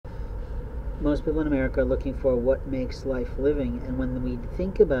Most people in America are looking for what makes life living, and when we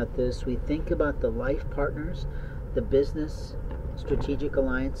think about this, we think about the life partners, the business, strategic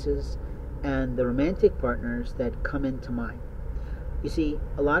alliances, and the romantic partners that come into mind. You see,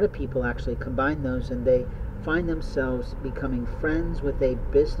 a lot of people actually combine those, and they find themselves becoming friends with a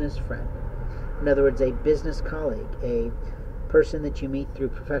business friend. In other words, a business colleague, a person that you meet through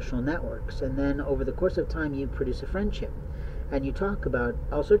professional networks, and then over the course of time you produce a friendship. And you talk about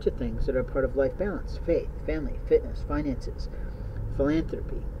all sorts of things that are part of life balance: faith, family, fitness, finances,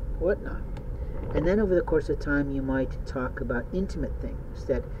 philanthropy, whatnot. And then over the course of time you might talk about intimate things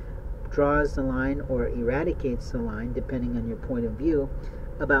that draws the line or eradicates the line, depending on your point of view,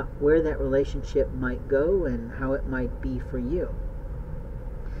 about where that relationship might go and how it might be for you.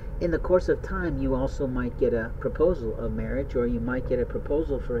 In the course of time, you also might get a proposal of marriage, or you might get a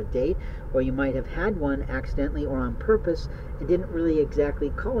proposal for a date, or you might have had one accidentally or on purpose and didn't really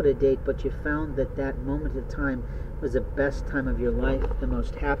exactly call it a date, but you found that that moment of time was the best time of your life, the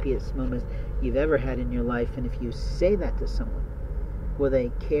most happiest moment you've ever had in your life. And if you say that to someone, will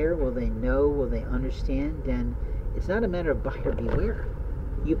they care? Will they know? Will they understand? And it's not a matter of buyer beware.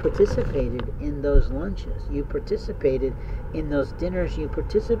 You participated in those lunches. You participated in those dinners. You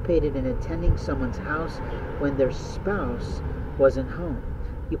participated in attending someone's house when their spouse wasn't home.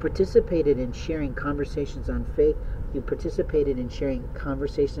 You participated in sharing conversations on faith. You participated in sharing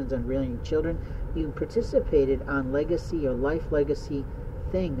conversations on rearing children. You participated on legacy or life legacy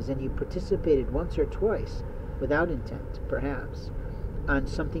things, and you participated once or twice, without intent, perhaps, on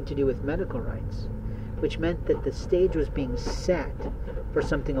something to do with medical rights, which meant that the stage was being set for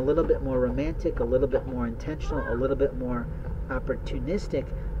something a little bit more romantic, a little bit more intentional, a little bit more opportunistic,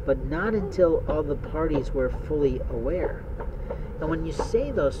 but not until all the parties were fully aware. And when you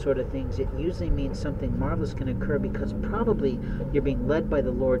say those sort of things, it usually means something marvelous can occur, because probably you're being led by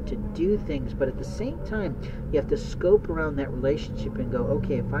the Lord to do things, but at the same time, you have to scope around that relationship and go,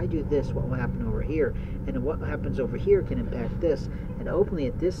 okay, if I do this, what will happen over here? And what happens over here can impact this. And openly,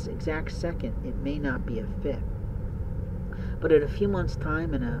 at this exact second, it may not be a fit. But at a few months'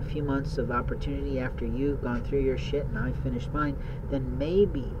 time and a few months of opportunity after you've gone through your shit and I've finished mine, then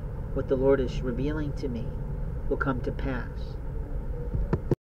maybe what the Lord is revealing to me will come to pass.